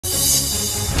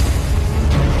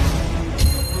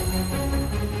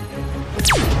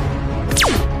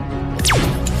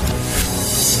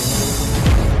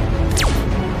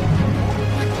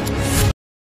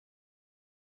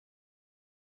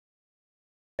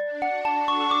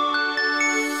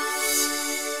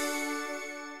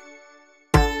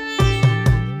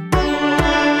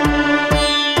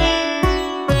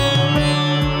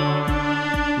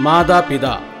മാതാപിത,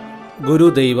 ഗുരു,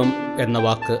 ദൈവം എന്ന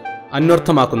വാക്ക്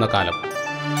അന്വർത്ഥമാക്കുന്ന കാലം.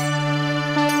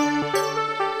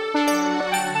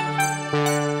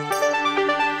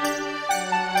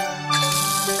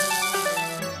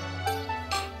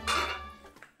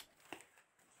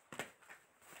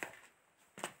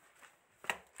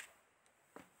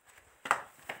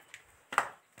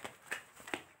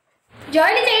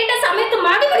 ജോലി ചെയ്യേണ്ട സമയത്ത്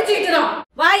മടി പിടിച്ചിരിക്കണോ?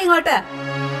 വാ ഇങ്ങോട്ട്.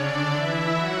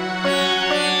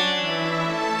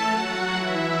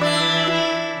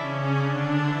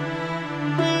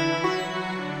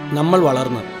 നമ്മൾ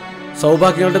വളർന്ന്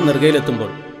സൗഭാഗ്യങ്ങളുടെ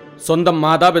നെറുകയിലെത്തുമ്പോൾ സ്വന്തം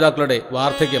മാതാപിതാക്കളുടെ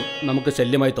വാർദ്ധക്യം നമുക്ക്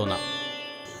ശല്യമായി തോന്നാം.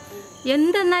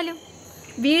 എന്തെന്നാലും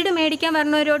വീട് മേടിക്കാൻ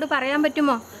വരണവരോട് പറയാൻ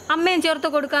പറ്റുമോ അമ്മയും ചേർത്ത്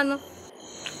കൊടുക്കാന്ന്?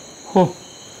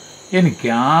 എനിക്ക്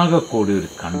ആകെ കൂടി ഒരു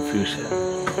കൺഫ്യൂഷൻ.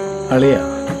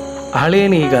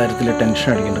 അളിയന് ഈ കാര്യത്തിൽ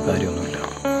ടെൻഷൻ അടിക്കേണ്ട കാര്യമൊന്നുമില്ല.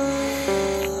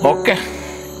 ഓക്കെ,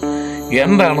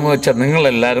 എന്താണെന്ന് വെച്ചാൽ നിങ്ങൾ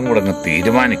എല്ലാവരും കൂടെ അങ്ങ്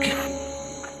തീരുമാനിക്കും.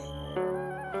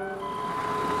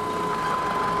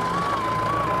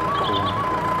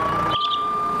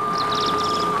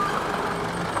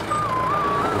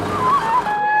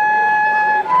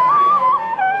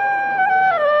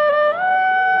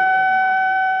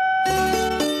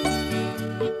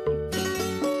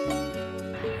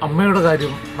 അമ്മയുടെ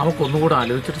കാര്യം നമുക്കൊന്നുകൂടെ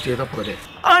ആലോചിച്ചിട്ട് ചെയ്താൽ പോലെ.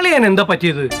 അളിയൻ എന്താ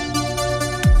പറ്റിയത്?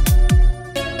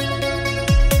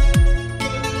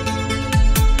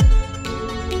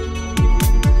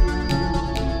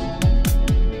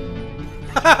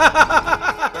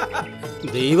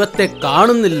 ദൈവത്തെ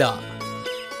കാണുന്നില്ല.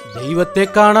 ദൈവത്തെ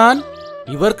കാണാൻ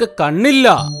ഇവർക്ക് കണ്ണില്ല.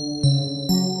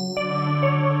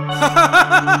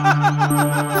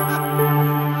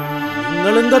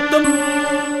 നിങ്ങളും കത്തും,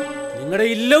 നിങ്ങളുടെ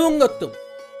ഇല്ലവും കത്തും,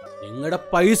 നിങ്ങളുടെ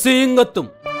പൈസയും കത്തും.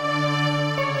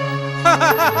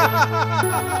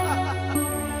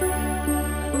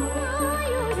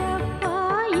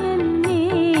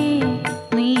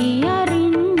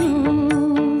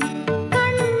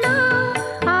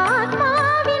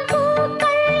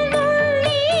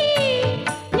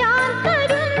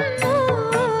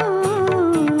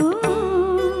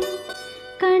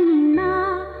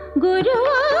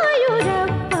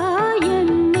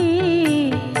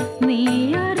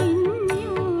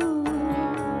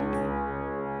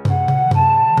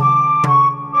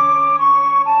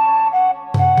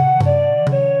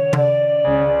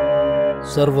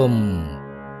 സർവം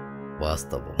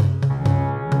വാസ്തവം.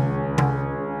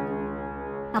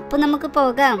 അപ്പൊ നമുക്ക്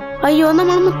പോകാം. അയ്യോ,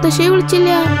 നമ്മൾ മുത്തശ്ശിയെ വിളിച്ചില്ല.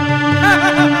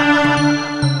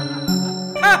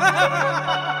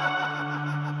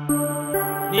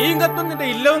 നീയും കത്തും, നിന്റെ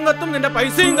ഇല്ലവും കത്തും, നിന്റെ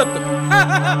പൈസയും കത്തും.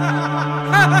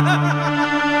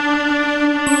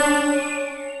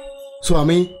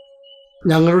 സ്വാമി,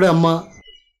 ഞങ്ങളുടെ അമ്മ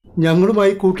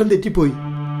ഞങ്ങളുമായി കൂട്ടം തെറ്റിപ്പോയി.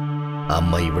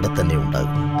 അമ്മ ഇവിടെ തന്നെ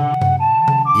ഉണ്ടാകും.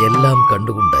 എല്ലാം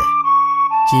കണ്ടുകൊണ്ട്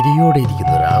ചിരിയോടെ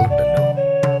ഇരിക്കുന്ന ഒരാളുണ്ടല്ലോ,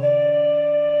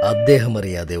 അദ്ദേഹം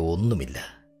അറിയാതെ ഒന്നുമില്ല.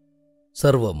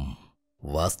 സർവം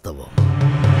വാസ്തവം.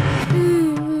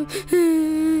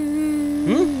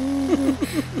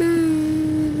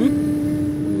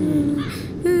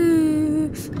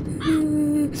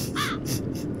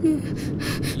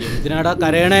 എന്തിനാടാ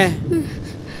കരയണേ?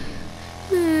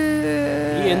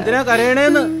 നീ എന്തിനാ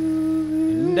കരയണേന്ന്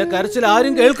എന്റെ കരച്ചിൽ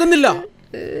ആരും കേൾക്കുന്നില്ല.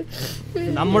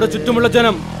 നമ്മുടെ ചുറ്റുമുള്ള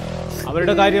ജനം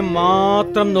അവരുടെ കാര്യം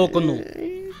മാത്രം നോക്കുന്നു.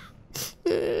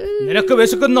 നിനക്ക്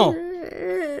വിശക്കുന്നോ?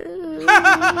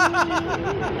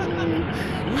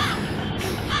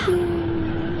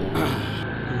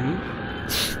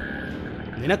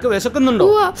 നിനക്ക് വിശക്കുന്നുണ്ടോ?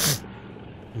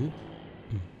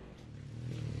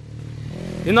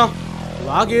 ഇന്നോ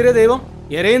വാ കീറിയ ദൈവം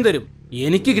എരയും തരും.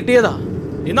 എനിക്ക് കിട്ടിയതാ.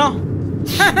 ഇന്നോ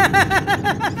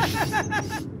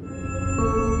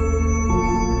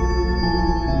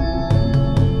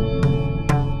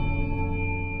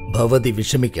ഭവതി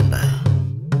വിഷമിക്കണ്ട.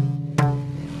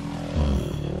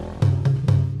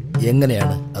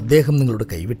 എങ്ങനെയാണ് അദ്ദേഹം നിങ്ങളുടെ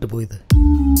കൈവിട്ടു പോയത്?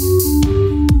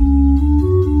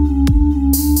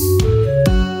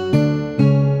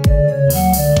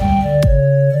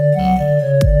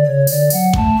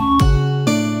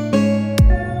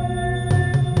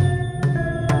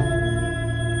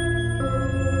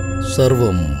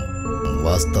 സർവം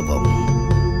വാസ്തവം.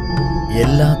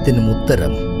 എല്ലാത്തിനും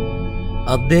ഉത്തരം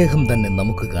അദ്ദേഹം തന്നെ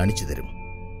നമുക്ക് കാണിച്ചു തരും.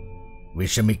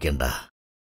 വിഷമിക്കണ്ട,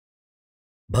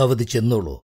 ഭവതി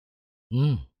ചെന്നോളൂ.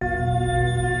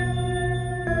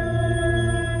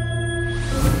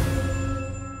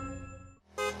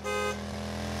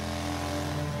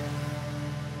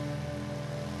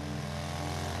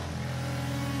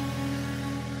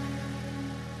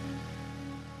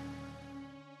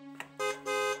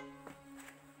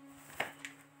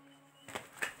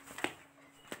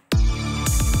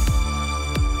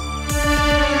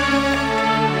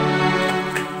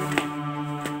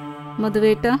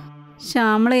 മധുവേട്ട,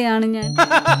 ശ്യാമളയാണ് ഞാൻ.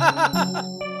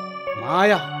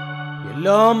 മായ,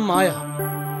 എല്ലാം മായ,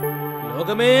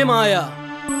 ലോകമേ മായ.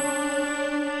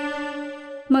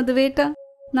 മധുവേട്ട,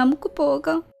 നമുക്ക്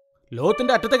പോകാം.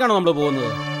 ലോകത്തിന്റെ അറ്റത്തേക്കാണോ നമ്മൾ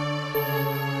പോകുന്നത്?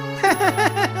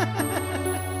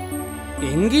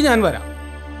 എങ്കിൽ ഞാൻ വരാം.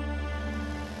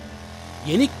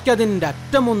 എനിക്കതിന്റെ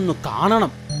അറ്റമൊന്ന്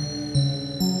കാണണം.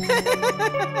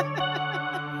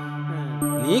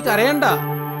 നീ കരയണ്ട,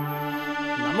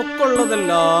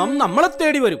 നമുക്കുള്ളതെല്ലാം നമ്മളെ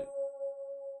തേടി വരും.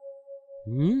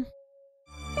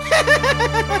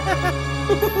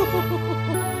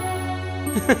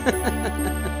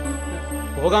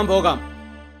 പോകാം പോകാം,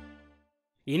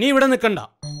 ഇനി ഇവിടെ നിൽക്കണ്ട.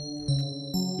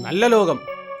 നല്ല ലോകം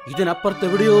ഇതിനപ്പുറത്ത്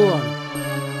എവിടെയോ ആണ്.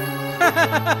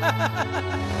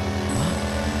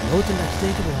 ലോകത്തിന്റെ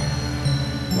അടുത്തേക്ക് പോവാം.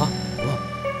 വാ വാ,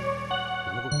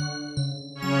 നമുക്ക്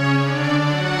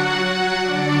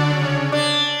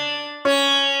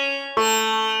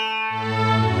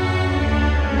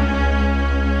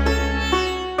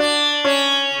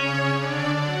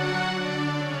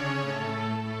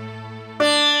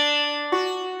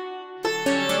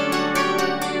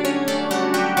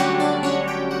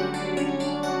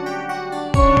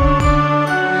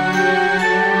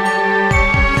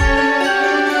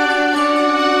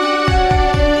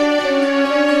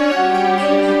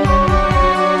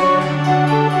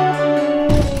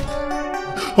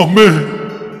അമ്മേ,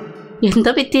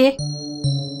 എന്താ പറ്റിയേ?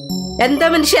 എന്താ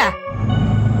മനുഷ്യ?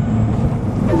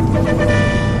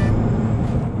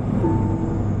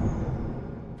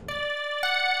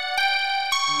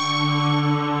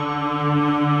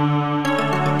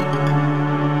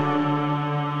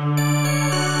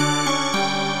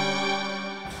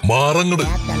 മാറങ്ങട്.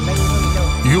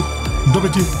 അയ്യോ, എന്താ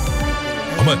പറ്റി?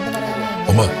 അമ്മ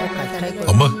അമ്മ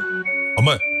അമ്മ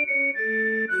അമ്മ.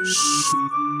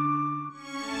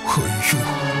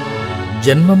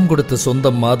 ജന്മം കൊടുത്ത്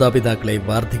സ്വന്തം മാതാപിതാക്കളെ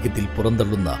വാർദ്ധക്യത്തിൽ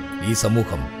പുറന്തള്ളുന്ന ഈ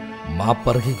സമൂഹം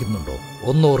മാപ്പർഹിക്കുന്നുണ്ടോ?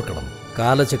 ഒന്നോർക്കണം,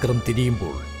 കാലചക്രം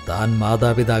തിരിയുമ്പോൾ താൻ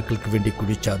മാതാപിതാക്കൾക്ക് വേണ്ടി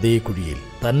കുഴിച്ച അതേ കുഴിയിൽ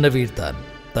തന്നെ വീഴ്ത്താൻ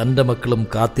തന്റെ മക്കളും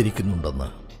കാത്തിരിക്കുന്നുണ്ടെന്ന്.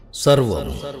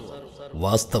 സർവം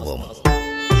വാസ്തവം.